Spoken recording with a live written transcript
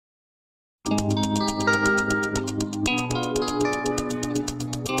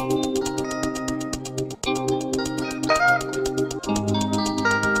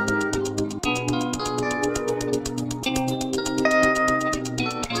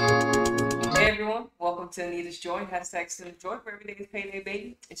everyone, welcome to Anita's Joint, hashtag Extendajoint, where every day is payday,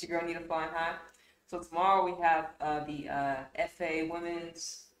 baby. It's your girl Anita flying high. So tomorrow we have the FA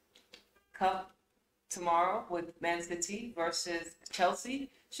Women's Cup tomorrow with Man City versus Chelsea.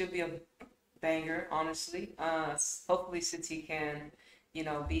 Should be a banger, honestly. Hopefully City can,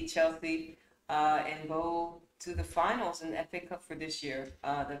 beat Chelsea and go to the finals in the FA Cup for this year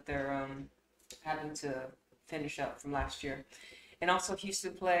that they're having to finish up from last year. And also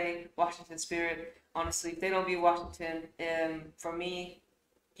Houston play Washington Spirit. Honestly, if they don't beat Washington, for me,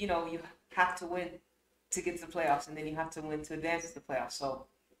 you have to win to get to the playoffs, and then you have to win to advance to the playoffs. So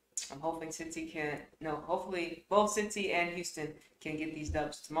I'm hoping hopefully both City and Houston can get these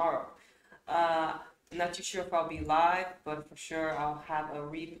dubs tomorrow. I'm not too sure if I'll be live, but for sure I'll have a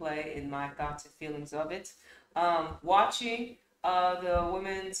replay in my thoughts and feelings of it. Watching the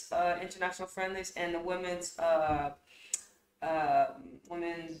women's international friendlies and the women's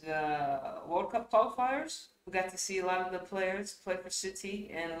World Cup qualifiers. We got to see a lot of the players play for City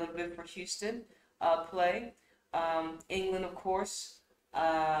and a little bit for Houston play. England, of course.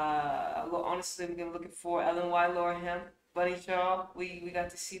 Honestly, we're looking for Ellen White, Laura Hemp, Bunny Shaw. We got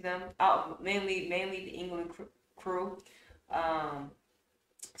to see them out mainly the England crew.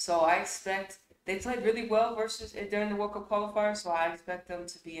 So I expect they played really well during the World Cup qualifier. So I expect them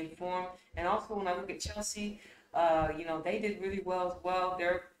to be informed. And also when I look at Chelsea. They did really well as well.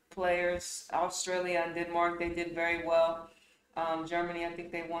 Their players, Australia and Denmark, they did very well. Germany, I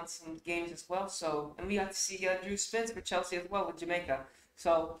think they won some games as well. So, and we got to see Drew Spence for Chelsea as well with Jamaica.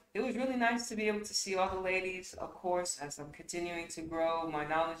 So it was really nice to be able to see all the ladies, of course, as I'm continuing to grow my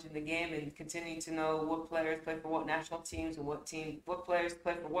knowledge in the game and continuing to know what players play for what national teams and what players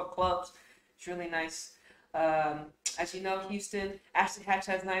play for what clubs. It's really nice. As you know, Houston, Ashley Hatch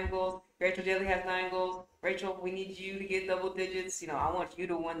has 9 goals. Rachel Daly has 9 goals. Rachel, we need you to get double digits. I want you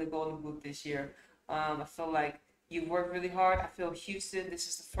to win the Golden Boot this year. I feel like you've worked really hard. I feel Houston, this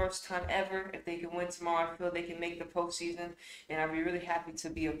is the first time ever. If they can win tomorrow, I feel they can make the postseason. And I'd be really happy to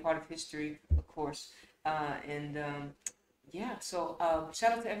be a part of history, of course. So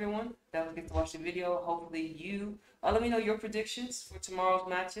shout out to everyone that will get to watch the video. Hopefully you, let me know your predictions for tomorrow's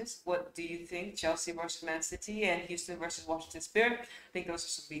matches. What do you think? Chelsea versus Man City and Houston versus Washington Spirit. I think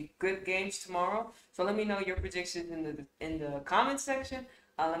those will be good games tomorrow. So let me know your predictions in the comment section.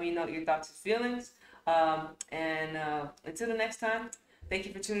 Let me know your thoughts and feelings. Until the next time, thank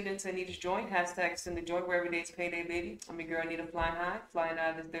you for tuning in to Anita's Joint, hashtag Extendajoint, where every day is payday, baby. I'm your girl Anita flying high, flying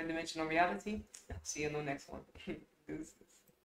out of this third dimensional reality. See you in the next one. Deuces.